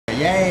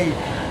Yay!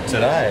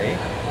 Today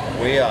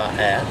we are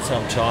at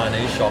some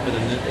Chinese shop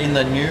in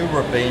the new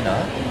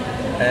Rabina,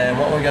 and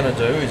what we're going to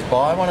do is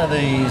buy one of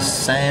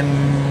these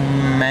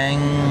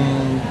Manco's.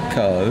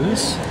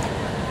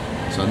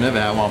 So I've never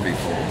had one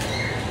before,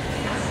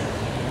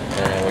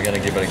 and we're going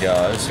to give it a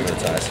go, see what it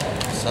tastes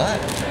like. So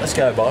let's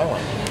go buy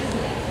one.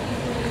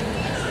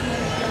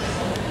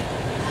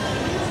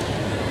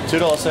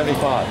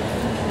 $2.75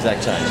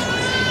 exact change.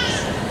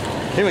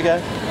 Here we go.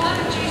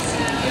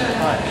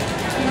 Hi.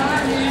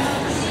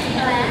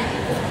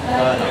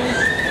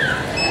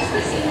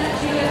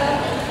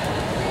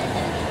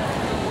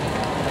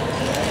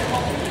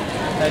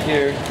 Thank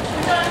you.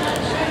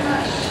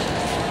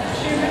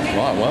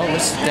 Right, well,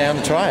 let's sit down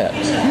and try it.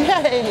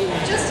 Yay!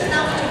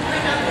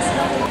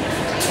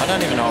 I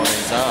don't even know what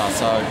these are,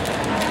 so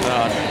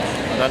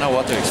I don't know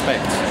what to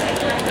expect.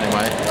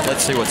 Anyway,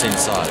 let's see what's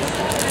inside.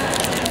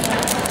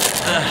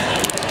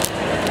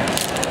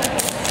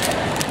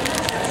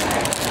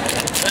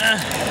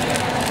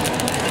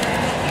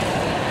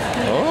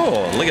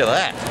 Oh, look at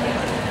that.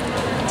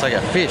 It's like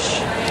a fish.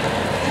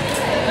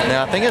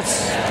 Now, I think I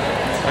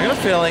got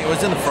a feeling it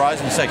was in the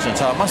frozen section,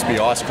 so it must be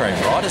ice cream,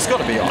 right? It's got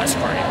to be ice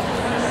cream.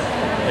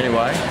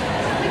 Anyway,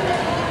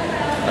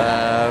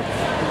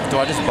 do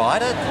I just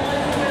bite it?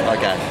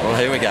 Okay, well,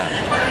 here we go.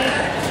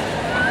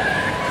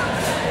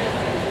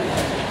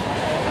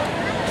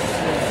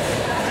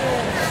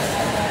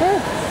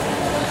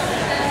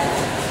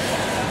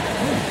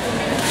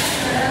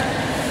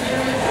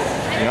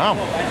 Yum.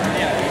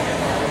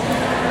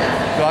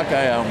 It's like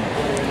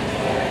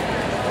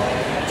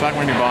it's like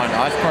when you buy an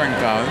ice cream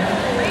cone.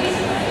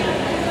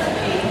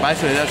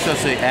 Basically, that's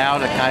just the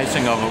outer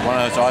casing of one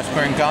of those ice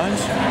cream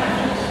cones,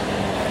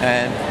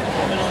 and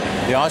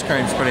the ice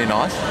cream's pretty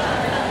nice.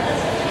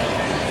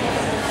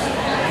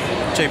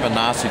 Cheap and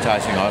nasty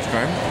tasting ice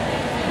cream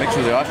mixed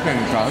with the ice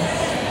cream cone.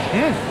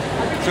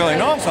 It's really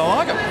nice. I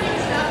like it.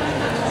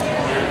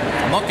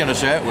 I'm not going to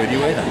share it with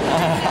you either.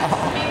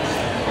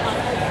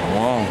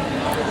 Wow.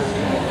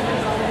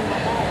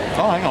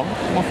 Oh, hang on.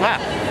 What's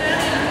that?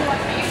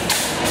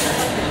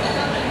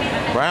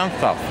 Brown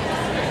stuff.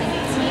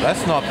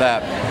 That's not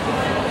that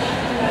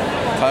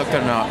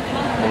coconut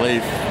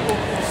leaf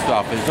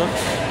stuff, is it?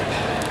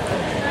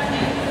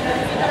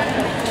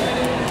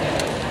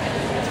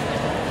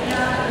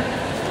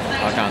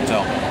 I can't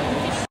tell.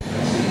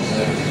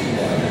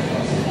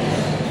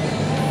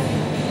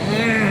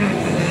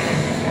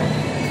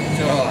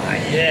 Oh,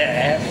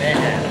 yeah, man.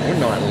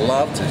 Wouldn't I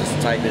love to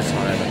just take this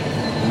home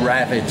and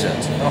ravage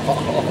it?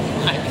 Oh,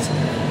 mate.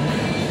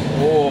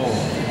 Oh,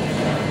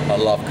 I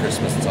love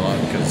Christmas time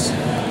because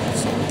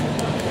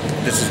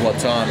this is what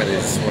time it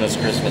is when it's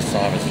Christmas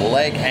time. It's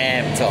leg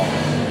ham time.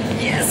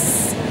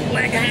 Yes,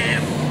 leg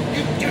ham.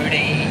 You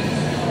duty.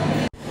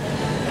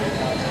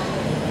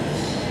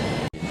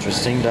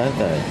 Interesting, don't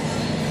they?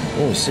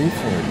 Oh,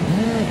 seafood.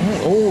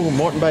 Oh,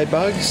 Moreton Bay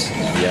bugs.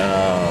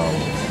 Yum.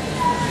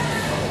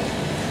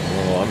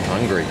 Oh, I'm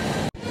hungry.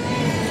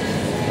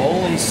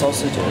 All these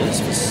sausages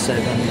for $7.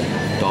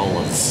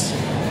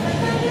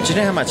 Do you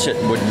know how much it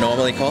would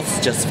normally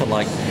cost just for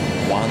like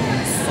one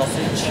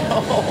sausage?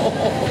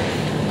 Oh,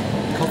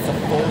 it costs a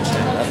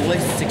fortune. At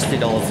least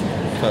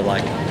 $60 for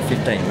like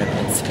 15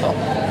 minutes. Oh,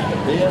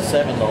 yeah,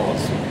 $7.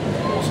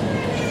 Awesome.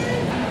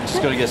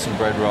 Just got to get some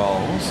bread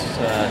rolls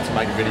to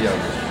make a video.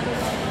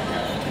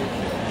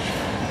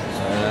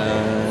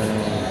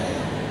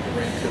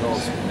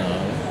 No,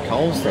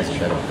 Coles does a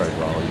better bread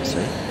roll, you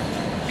see.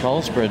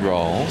 Coles bread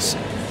rolls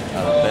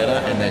are better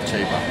and they're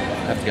cheaper.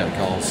 I have to go to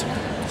Coles.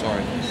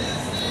 Sorry.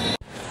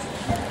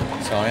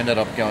 So I ended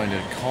up going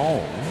to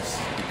Coles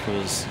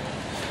because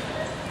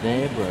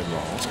their bread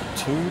rolls are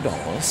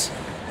 $2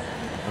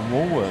 and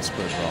Woolworths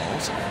bread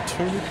rolls are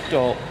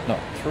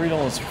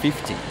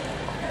 $3.50.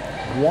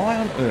 Why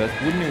on earth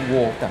wouldn't you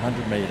walk the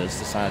 100 metres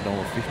to say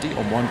 $1.50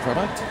 on one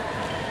product?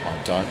 I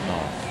don't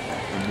know.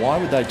 And why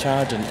would they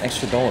charge an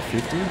extra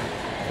 $1.50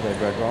 for their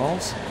bread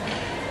rolls?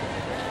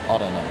 I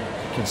don't know.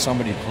 Can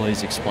somebody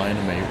please explain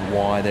to me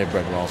why their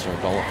bread rolls are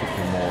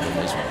 $1.50 more than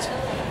these ones?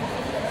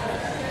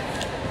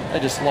 They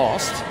just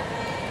lost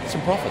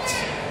some profits.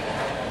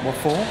 What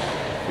for?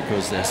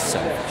 Because they're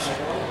selfish.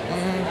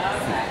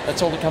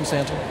 That's all it comes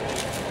down to.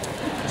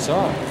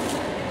 So,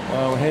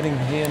 we're heading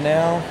here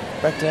now,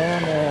 back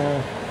down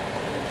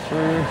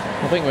through.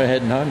 I think we're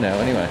heading home now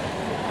anyway.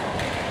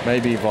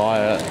 Maybe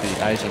via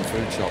the Asian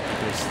food shop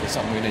because there's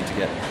something we need to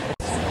get.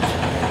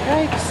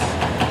 Cakes!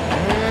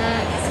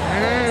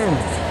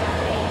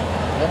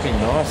 That'd be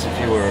nice if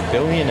you were a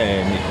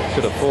billionaire and you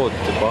could afford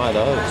to buy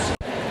those.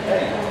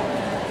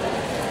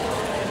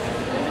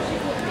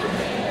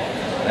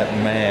 That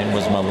man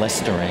was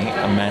molesting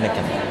a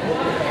mannequin.